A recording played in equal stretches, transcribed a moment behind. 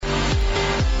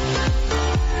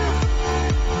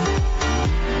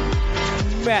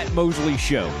Matt Mosley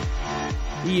Show,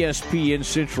 ESPN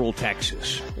Central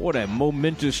Texas. What a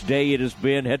momentous day it has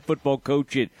been. Head football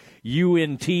coach at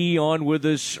UNT on with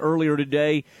us earlier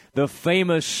today. The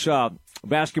famous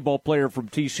basketball player from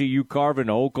TCU, Carvin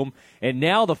Holcomb. And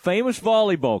now the famous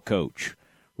volleyball coach,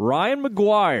 Ryan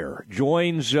McGuyre,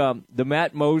 joins the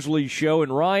Matt Mosley Show.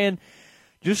 And Ryan,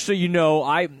 just so you know,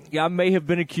 I may have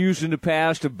been accused in the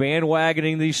past of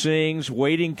bandwagoning these things,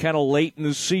 waiting kind of late in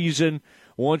the season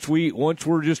once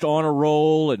we're just on a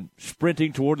roll and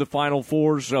sprinting toward the Final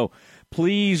Four. So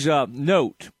please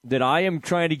note that I am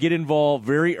trying to get involved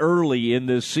very early in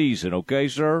this season. Okay,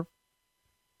 sir?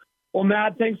 Well,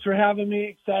 Matt, thanks for having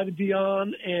me. Excited to be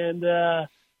on. And, I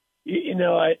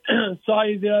saw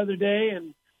you the other day,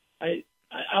 and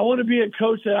I want to be a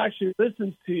coach that actually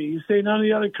listens to you. You say none of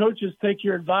the other coaches take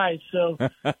your advice. So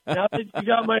now that you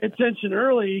got my attention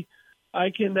early,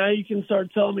 now you can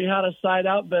start telling me how to side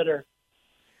out better.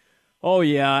 Oh,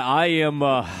 yeah, I am.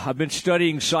 I've been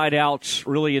studying side outs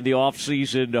really in the off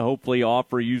season to hopefully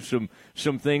offer you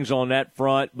some things on that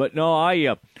front. But no,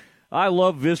 I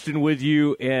love visiting with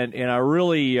you, and I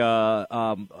really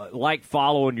like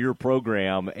following your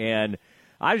program. And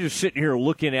I was just sitting here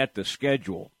looking at the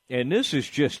schedule, and this is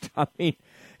just,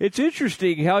 it's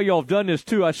interesting how y'all have done this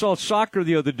too. I saw soccer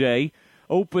the other day,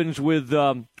 opens with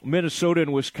Minnesota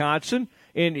and Wisconsin,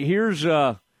 and here's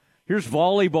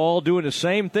volleyball doing the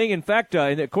same thing. In fact,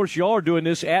 and of course, y'all are doing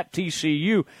this at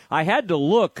TCU. I had to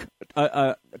look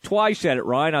twice at it,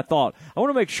 Ryan. I thought, I want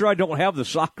to make sure I don't have the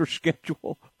soccer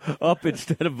schedule up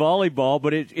instead of volleyball.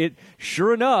 But it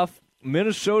sure enough,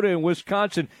 Minnesota and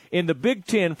Wisconsin in the Big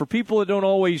Ten, for people that don't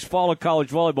always follow college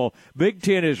volleyball, Big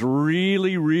Ten is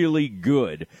really, really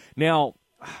good. Now,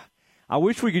 I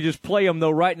wish we could just play them,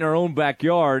 though, right in our own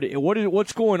backyard.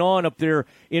 What's going on up there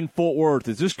in Fort Worth?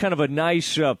 Is this kind of a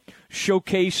nice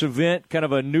showcase event, kind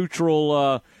of a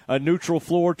neutral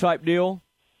floor type deal?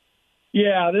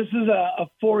 Yeah, this is a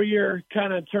 4-year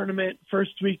kind of tournament,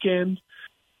 first weekend.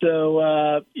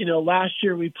 So, last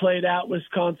year we played at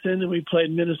Wisconsin, and we played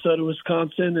Minnesota,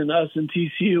 Wisconsin, and us and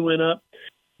TCU went up.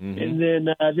 Mm-hmm. And then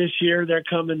this year they're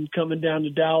coming down to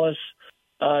Dallas.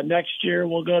 Next year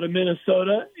we'll go to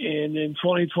Minnesota, and in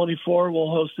 2024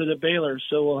 we'll host it at Baylor.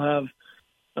 So we'll have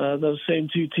those same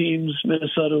two teams,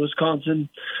 Minnesota, Wisconsin.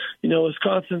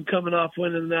 Wisconsin coming off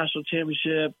winning the national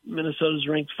championship. Minnesota's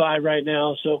ranked 5 right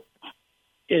now. So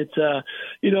it's,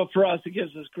 for us, it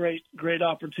gives us great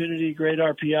opportunity, great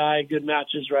RPI, good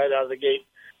matches right out of the gate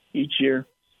each year.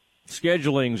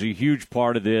 Scheduling's a huge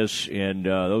part of this, and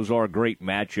those are great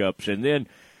matchups. And then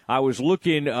I was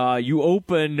looking, you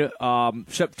opened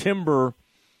September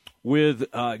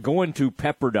with going to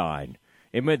Pepperdine.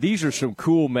 And, man, these are some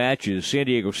cool matches. San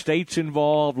Diego State's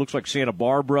involved. Looks like Santa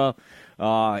Barbara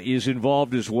is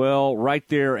involved as well, right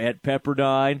there at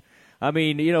Pepperdine.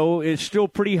 It's still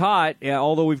pretty hot,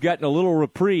 although we've gotten a little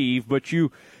reprieve. But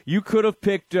you could have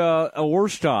picked a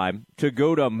worse time to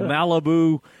go to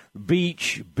Malibu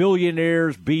Beach,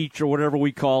 Billionaires Beach, or whatever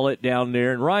we call it down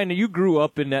there. And, Ryan, you grew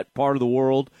up in that part of the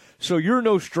world, so you're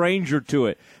no stranger to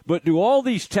it. But do all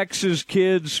these Texas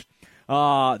kids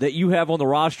that you have on the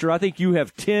roster, I think you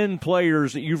have 10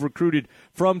 players that you've recruited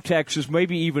from Texas,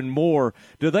 maybe even more.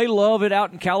 Do they love it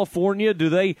out in California?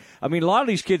 A lot of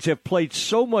these kids have played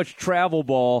so much travel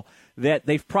ball that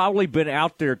they've probably been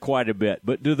out there quite a bit.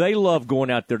 But do they love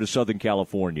going out there to Southern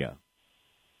California?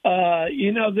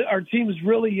 Our team is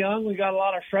really young. We got a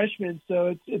lot of freshmen,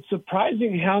 so it's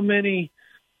surprising how many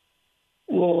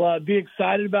will be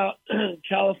excited about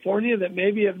California that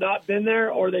maybe have not been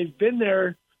there, or they've been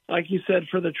there, like you said,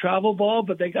 for the travel ball,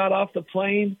 but they got off the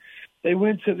plane, they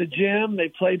went to the gym, they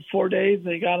played 4 days, and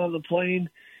they got on the plane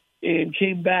and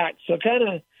came back. So it kind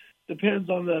of depends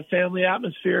on the family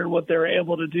atmosphere and what they're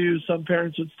able to do. Some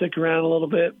parents would stick around a little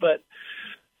bit, but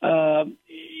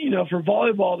for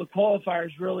volleyball, the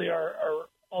qualifiers really are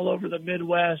all over the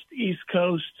Midwest, East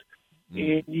Coast,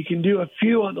 and you can do a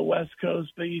few on the West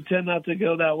Coast, but you tend not to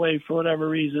go that way for whatever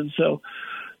reason. So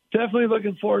definitely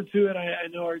looking forward to it. I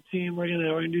know our team, we're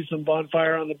gonna do some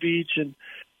bonfire on the beach, and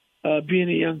being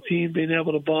a young team, being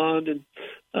able to bond, and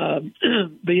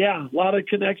but yeah, a lot of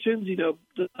connections.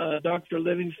 Dr.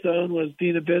 Livingstone was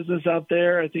dean of business out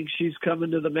there. I think she's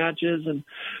coming to the matches, and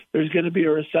there's going to be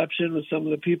a reception with some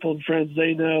of the people and friends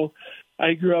they know.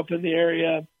 I grew up in the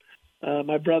area.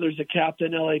 My brother's a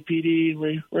captain, LAPD, and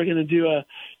we're going to do a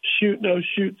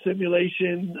shoot-no-shoot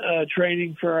simulation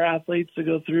training for our athletes to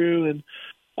go through. And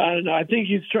I don't know. I think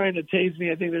he's trying to tase me.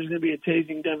 I think there's going to be a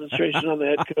tasing demonstration on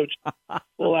the head coach.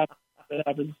 We'll have to see what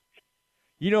happens.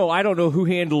 I don't know who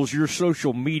handles your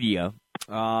social media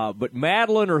But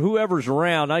Madeline or whoever's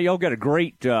around, now y'all got a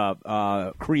great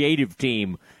creative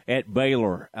team at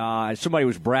Baylor. Somebody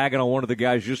was bragging on one of the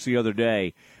guys just the other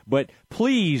day. But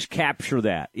please capture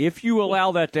that if you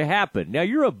allow that to happen. Now,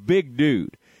 you're a big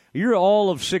dude. You're all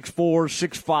of 6'4",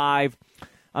 6'5".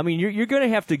 I mean, you're going to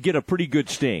have to get a pretty good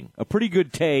sting, a pretty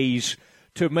good tase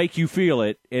to make you feel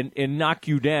it and knock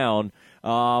you down.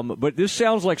 But this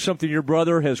sounds like something your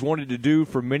brother has wanted to do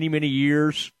for many, many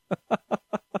years.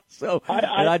 So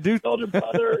I do. My older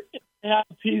brother has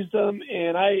teased him,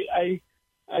 and I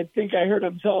think I heard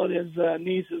him telling his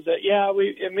nieces that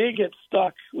it may get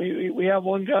stuck. We have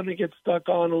one gun that gets stuck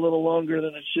on a little longer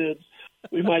than it should.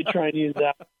 We might try and use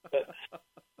that. But,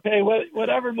 hey,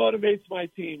 whatever motivates my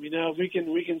team, if we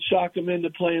can shock them into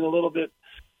playing a little bit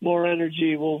more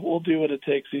energy, we'll do what it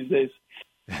takes these days.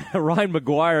 Ryan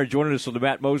McGuyre joining us on the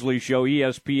Matt Mosley Show,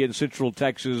 ESPN Central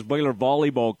Texas, Baylor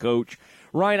volleyball coach.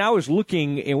 Ryan, I was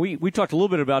looking, and we talked a little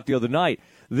bit about the other night.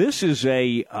 This is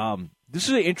an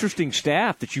interesting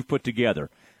staff that you've put together.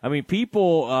 I mean,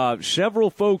 several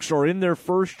folks are in their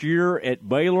first year at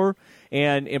Baylor,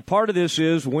 and part of this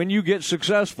is when you get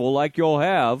successful, like you'll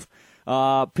have,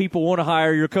 people want to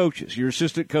hire your coaches, your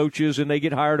assistant coaches, and they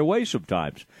get hired away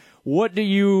sometimes. What do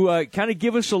you kind of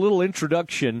give us a little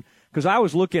introduction? Because I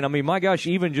was looking, I mean, my gosh,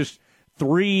 even just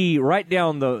 3 right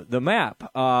down the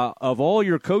map of all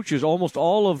your coaches, almost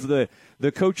all of the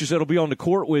coaches that will be on the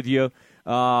court with you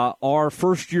are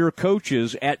first-year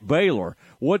coaches at Baylor.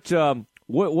 What's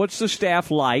the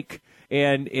staff like,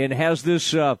 and has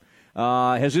this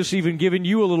even given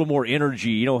you a little more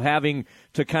energy, having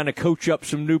to kind of coach up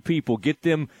some new people, get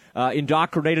them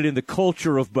indoctrinated in the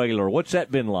culture of Baylor? What's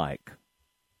that been like?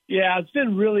 Yeah, it's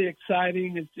been really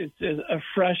exciting. It's a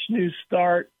fresh new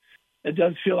start. It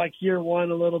does feel like year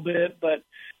one a little bit, but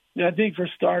I think for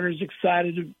starters,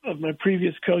 excited of my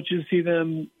previous coaches, see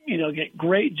them, get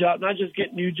great jobs, not just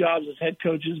get new jobs as head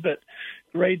coaches, but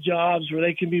great jobs where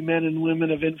they can be men and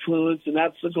women of influence, and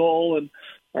that's the goal. And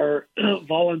our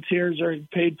volunteers are in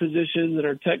paid positions, and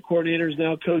our tech coordinators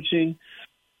now coaching.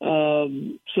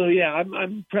 I'm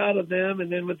proud of them.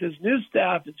 And then with this new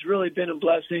staff, it's really been a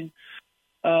blessing.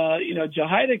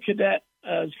 Jahida Cadet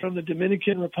is from the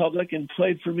Dominican Republic and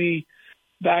played for me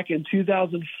back in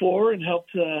 2004 and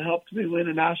helped me win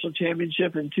a national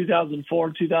championship in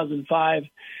 2004, 2005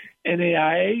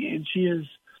 NAIA. And she has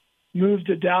moved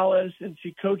to Dallas, and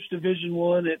she coached Division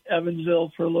I at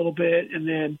Evansville for a little bit. And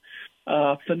then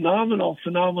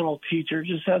phenomenal teacher,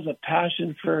 just has a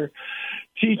passion for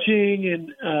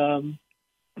teaching and,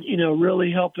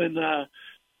 really helping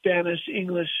Spanish,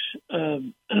 English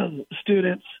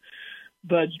students.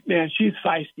 But, man, she's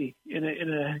feisty in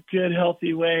a good,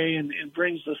 healthy way and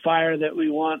brings the fire that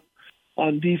we want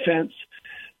on defense.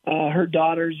 Her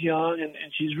daughter's young, and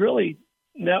she's really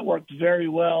networked very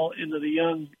well into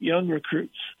the young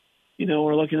recruits.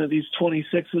 We're looking at these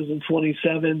 26s and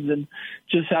 27s, and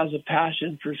just has a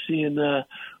passion for seeing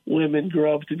women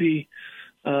grow up to be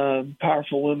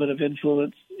powerful women of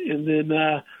influence. And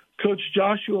then Coach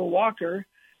Joshua Walker,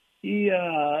 he,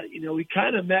 we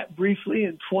kind of met briefly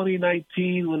in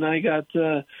 2019 when I got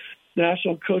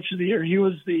National Coach of the Year. He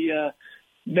was the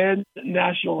men's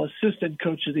National Assistant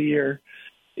Coach of the Year,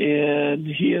 and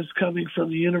he is coming from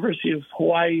the University of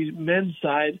Hawaii men's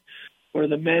side, where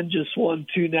the men just won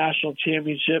 2 national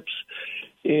championships.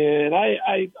 And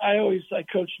I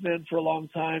coached men for a long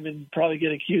time and probably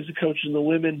get accused of coaching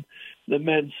the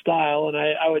men's style. And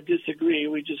I would disagree.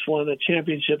 We just won a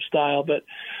championship style, but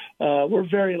we're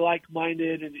very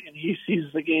like-minded, and he sees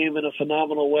the game in a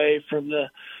phenomenal way, from the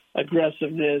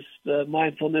aggressiveness, the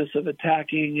mindfulness of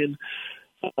attacking, and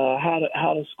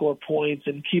how to score points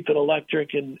and keep it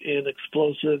electric and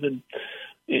explosive, and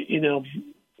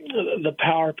the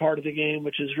power part of the game,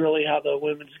 which is really how the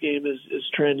women's game is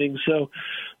trending. So,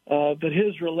 but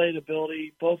his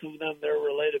relatability, both of them, their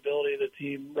relatability to the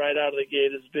team right out of the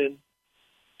gate has been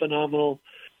phenomenal.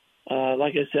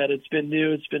 Like I said, it's been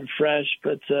new, it's been fresh,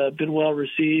 but been well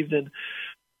received. And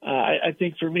I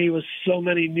think for me, with so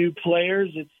many new players,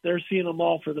 they're seeing them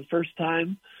all for the first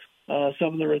time.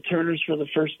 Some of the returners for the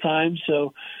first time,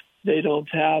 so they don't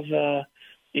have.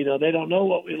 They don't know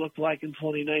what we looked like in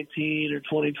 2019 or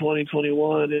 2020,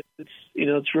 21.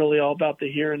 It's really all about the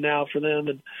here and now for them.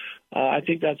 And I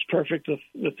think that's perfect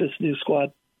with this new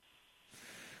squad.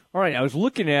 All right. I was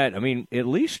looking at, at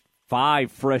least 5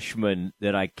 freshmen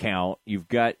that I count. You've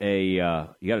got a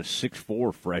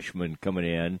 6'4" freshman coming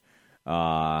in,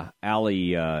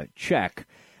 Ali Czech.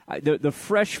 The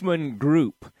freshman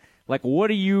group, like, what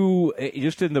do you,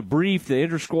 just in the brief, the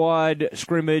inter-squad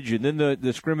scrimmage, and then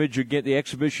the scrimmage against the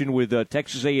exhibition with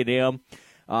Texas A&M,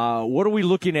 What are we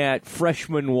looking at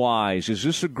freshman-wise? Is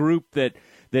this a group that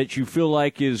you feel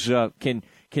like is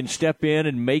can step in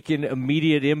and make an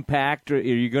immediate impact? Or are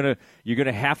you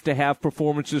gonna have to have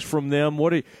performances from them?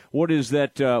 What is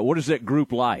that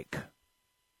group like?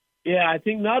 Yeah, I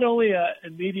think not only an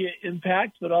immediate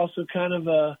impact, but also kind of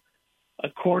a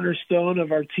cornerstone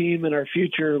of our team and our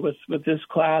future with this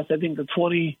class. I think the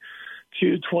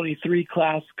 22, 23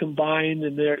 class combined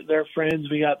and their friends,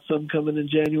 we got some coming in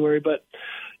January, but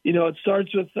it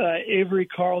starts with Avery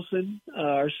Carlson,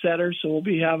 our setter. So we'll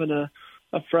be having a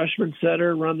freshman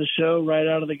setter run the show right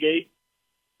out of the gate.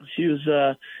 She was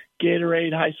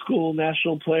Gatorade High School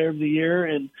National Player of the Year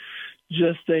and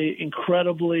just a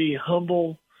incredibly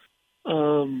humble,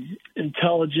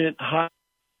 intelligent,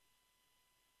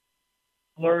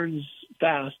 learns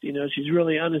fast. She's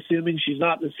really unassuming. She's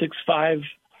not the 6'5"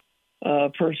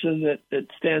 person that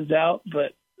stands out,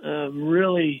 but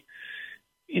really,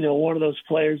 one of those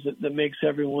players that makes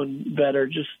everyone better.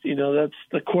 Just, that's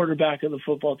the quarterback of the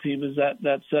football team is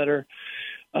that setter.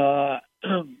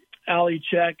 Allie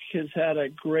Check has had a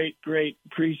great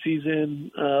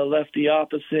preseason, lefty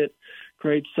opposite,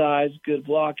 great size, good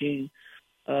blocking.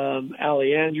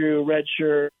 Allie Andrew,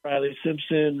 redshirt, Riley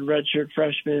Simpson, redshirt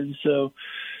freshman. So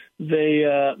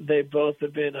they both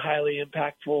have been highly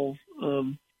impactful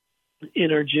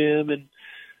in our gym. And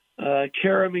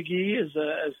Kara McGee is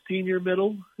a senior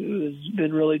middle who has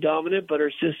been really dominant, but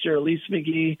her sister Elise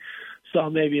McGee saw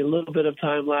maybe a little bit of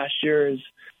time last year, is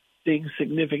seeing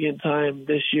significant time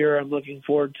this year. I'm looking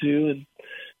forward to. And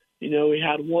we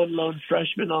had one lone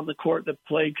freshman on the court that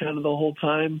played kind of the whole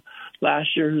time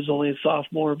last year, who's only a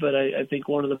sophomore, but I think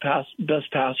one of the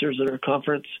best passers in our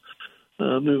conference,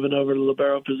 moving over to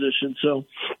libero position. So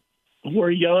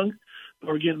we're young,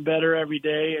 we're getting better every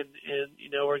day, and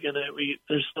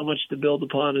there's so much to build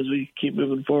upon as we keep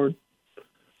moving forward.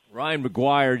 Ryan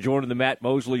McGuyre joining the Matt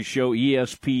Mosley Show,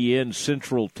 ESPN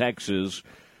Central Texas.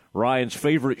 Ryan's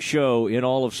favorite show in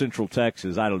all of Central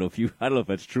Texas. I don't know if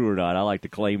that's true or not. I like to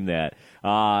claim that.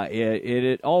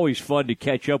 It's always fun to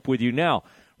catch up with you. Now,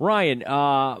 Ryan,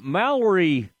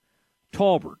 Mallory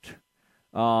Talbert.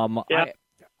 Yeah.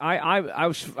 I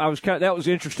was kind of, that was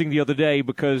interesting the other day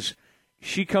because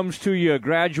she comes to you a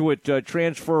graduate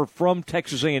transfer from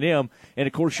Texas A&M, and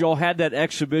of course y'all had that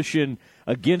exhibition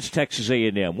against Texas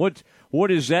A&M.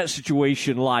 What is that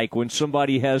situation like when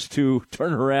somebody has to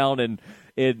turn around and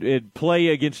play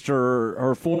against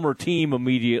her former team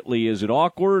immediately? Is it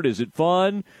awkward? Is it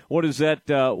fun? What is that?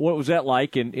 What was that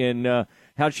like? And how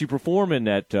did she perform in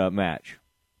that match?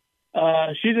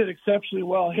 She did exceptionally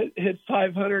well. Hit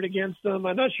 500 against them.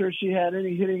 I'm not sure she had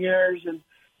any hitting errors and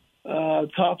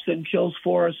tops and kills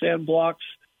for us and blocks.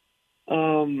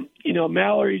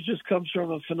 Mallory just comes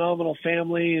from a phenomenal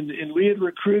family, and we had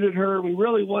recruited her. We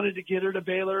really wanted to get her to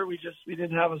Baylor. We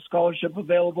didn't have a scholarship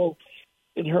available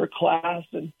in her class,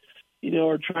 and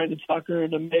we're trying to talk her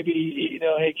into maybe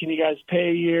hey, can you guys pay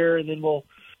a year and then we'll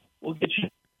get you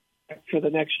back for the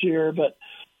next year. But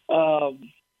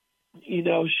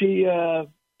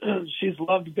she's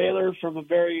loved Baylor from a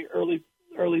very early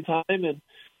time, and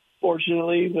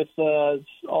fortunately with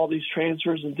all these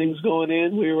transfers and things going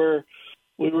in, we were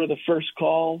the first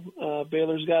call.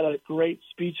 Baylor's got a great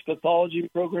speech pathology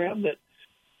program that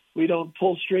we don't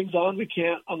pull strings on. We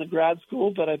can't on the grad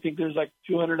school, but I think there's like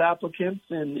 200 applicants,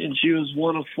 and she was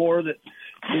one of 4 that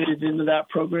made it into that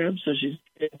program. So she's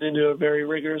getting into a very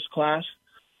rigorous class.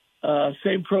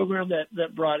 Same program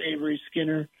that brought Avery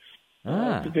Skinner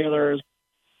to Baylor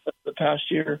the past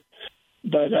year.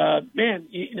 But, man,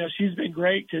 she's been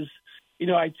great because,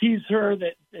 I tease her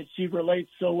that she relates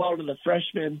so well to the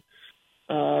freshmen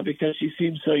because she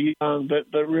seems so young,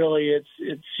 but really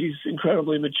she's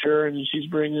incredibly mature, and she's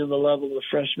bringing the level of the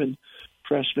freshman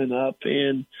up.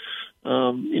 And,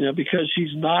 because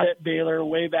she's not at Baylor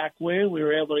way back when, we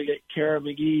were able to get Kara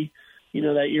McGee,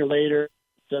 that year later.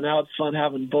 So now it's fun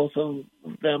having both of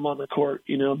them on the court,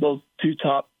 both 2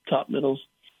 top middles.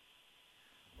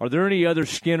 Are there any other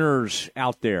Skinners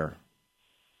out there?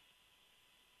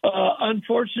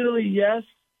 Unfortunately, yes.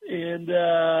 And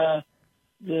they're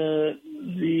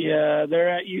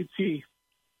at UT.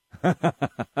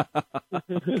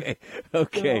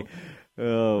 Okay.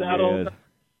 Oh, that'll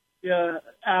man.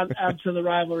 Add to the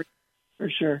rivalry for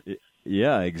sure.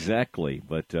 Yeah, exactly.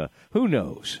 But who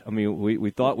knows? I mean,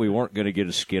 we thought we weren't going to get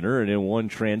a Skinner, and then one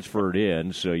transferred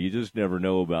in, so you just never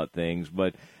know about things.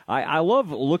 But I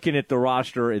love looking at the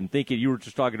roster and thinking, you were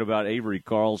just talking about Avery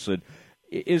Carlson.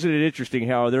 Isn't it interesting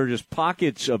how there are just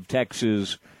pockets of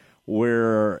Texas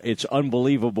where it's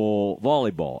unbelievable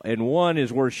volleyball, and one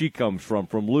is where she comes from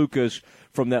Lucas,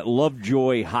 from that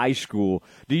Lovejoy High School.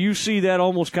 Do you see that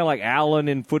almost kind of like Allen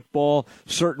in football,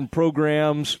 certain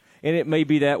programs, and it may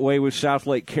be that way with South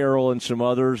Lake Carroll and some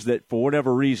others, that for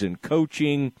whatever reason,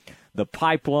 coaching, the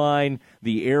pipeline,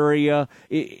 the area,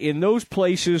 in those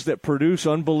places that produce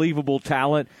unbelievable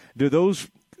talent, do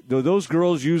those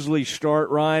girls usually start,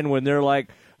 Ryan, when they're like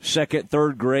second,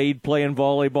 third grade playing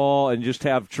volleyball and just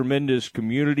have tremendous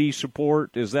community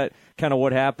support? Is that kind of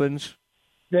what happens?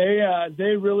 They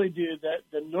really do. That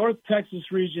the North Texas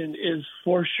region is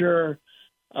for sure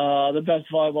the best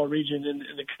volleyball region in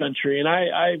the country. And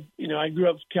I grew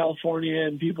up in California,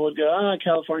 and people would go,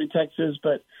 California, Texas,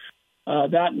 but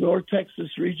that North Texas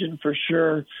region for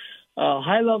sure.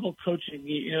 High level coaching.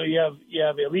 You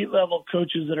have elite level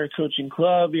coaches that are coaching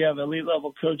club. You have elite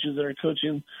level coaches that are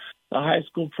coaching the high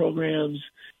school programs,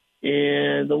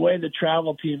 and the way the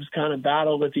travel teams kind of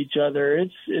battle with each other.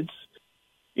 It's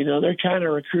they're kind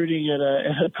of recruiting at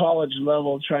a college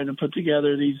level, trying to put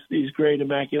together these great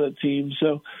immaculate teams.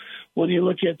 So when you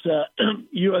look at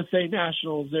USA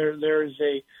Nationals, there is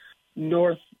a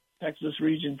North Texas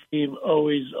region team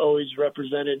always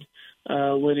represented,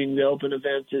 winning the open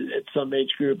event at some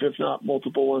age group, if not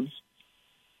multiple ones.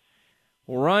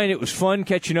 Well, Ryan, it was fun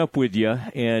catching up with you,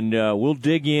 and we'll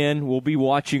dig in. We'll be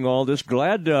watching all this.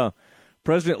 Glad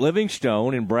President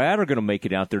Livingstone and Brad are going to make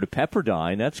it out there to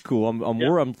Pepperdine. That's cool.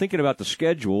 I'm thinking about the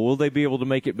schedule. Will they be able to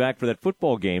make it back for that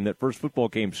football game, that first football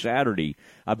game Saturday?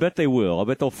 I bet they will. I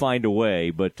bet they'll find a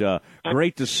way. But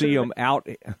great to see them out.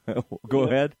 Go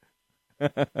ahead.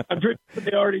 I'm pretty sure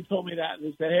they already told me that.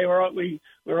 They said, hey,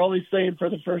 we're only staying for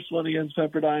the first one against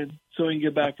Pepperdine so we can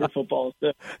get back for football.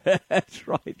 So. That's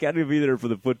right. Got to be there for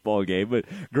the football game. But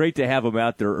great to have them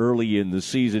out there early in the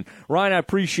season. Ryan, I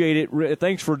appreciate it.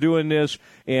 Thanks for doing this,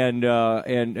 and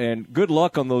good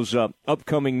luck on those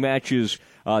upcoming matches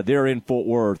there in Fort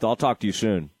Worth. I'll talk to you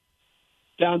soon.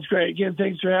 Sounds great. Again,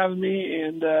 thanks for having me,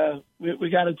 and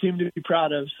we got a team to be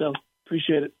proud of, so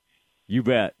appreciate it. You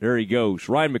bet. There he goes.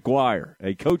 Ryan McGuyre,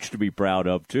 a coach to be proud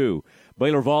of, too.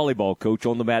 Baylor volleyball coach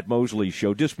on the Matt Mosley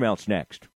Show. Dismounts next.